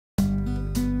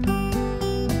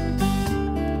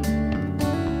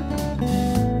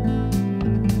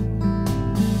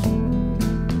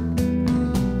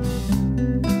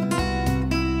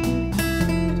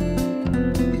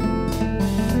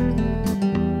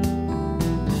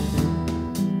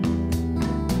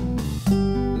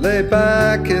Lay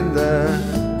back in the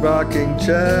rocking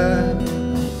chair,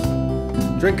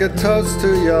 drink a toast to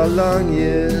your long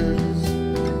years.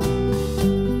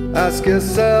 Ask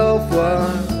yourself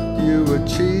what you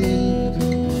achieved,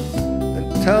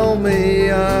 and tell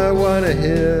me, I wanna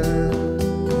hear.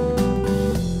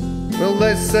 Will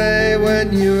they say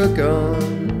when you are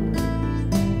gone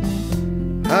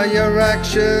how your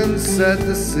actions set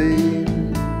the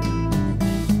scene?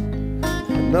 I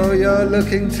know you're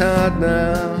looking tired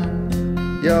now,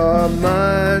 your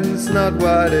mind's not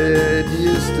what it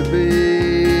used to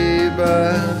be,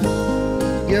 but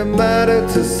you matter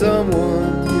to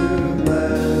someone.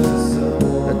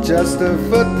 Not just a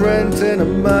footprint in a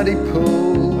muddy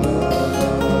pool,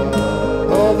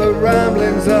 all the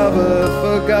ramblings of a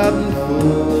forgotten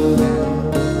fool.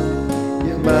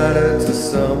 You matter to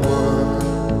someone.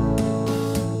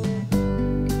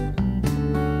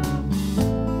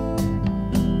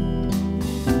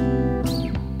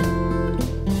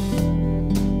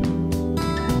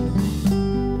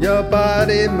 Your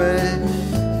body may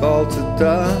fall to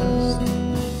dust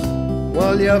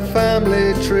while your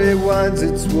family tree winds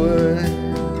its way.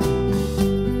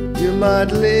 You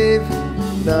might leave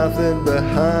nothing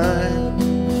behind,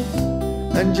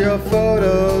 and your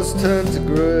photos turn to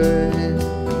grey.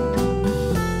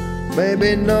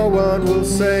 Maybe no one will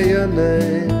say your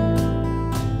name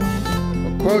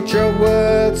or quote your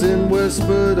words in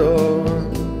whispered awe.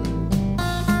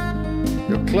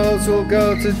 Your clothes will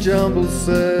go to jumble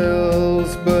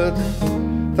sales, but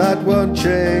that won't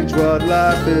change what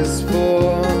life is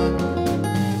for.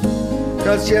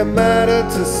 'Cause you matter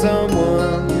to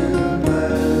someone,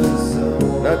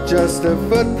 not just a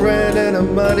footprint in a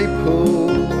muddy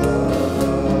pool.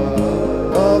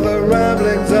 All the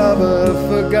ramblings of a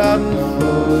forgotten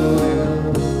fool.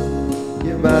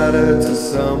 You matter to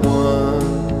someone.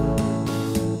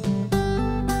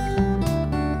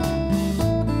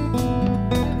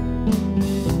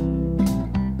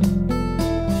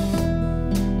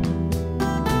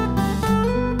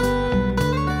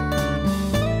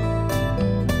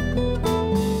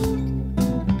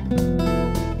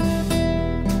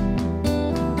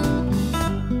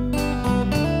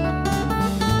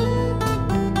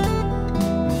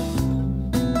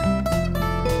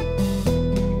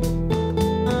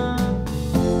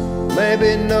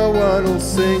 Maybe no one will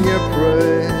sing your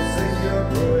praise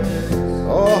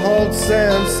or hold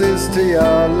seances to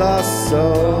your lost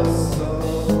soul.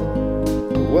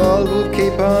 The world will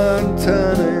keep on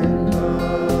turning.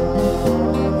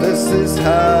 This is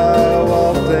how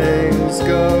all things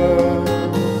go.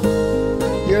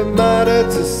 You matter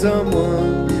to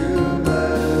someone,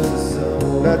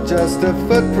 not just a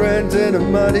footprint in a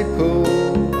muddy pool.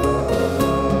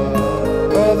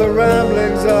 All the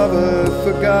ramblings of a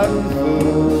forgotten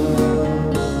fool.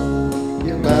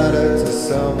 You matter to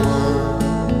someone.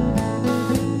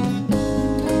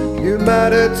 You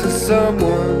matter to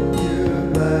someone.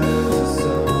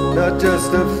 Not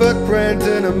just a footprint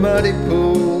in a muddy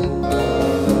pool.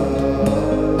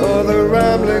 All the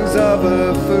ramblings of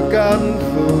a forgotten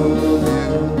fool.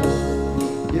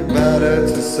 You matter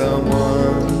to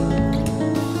someone.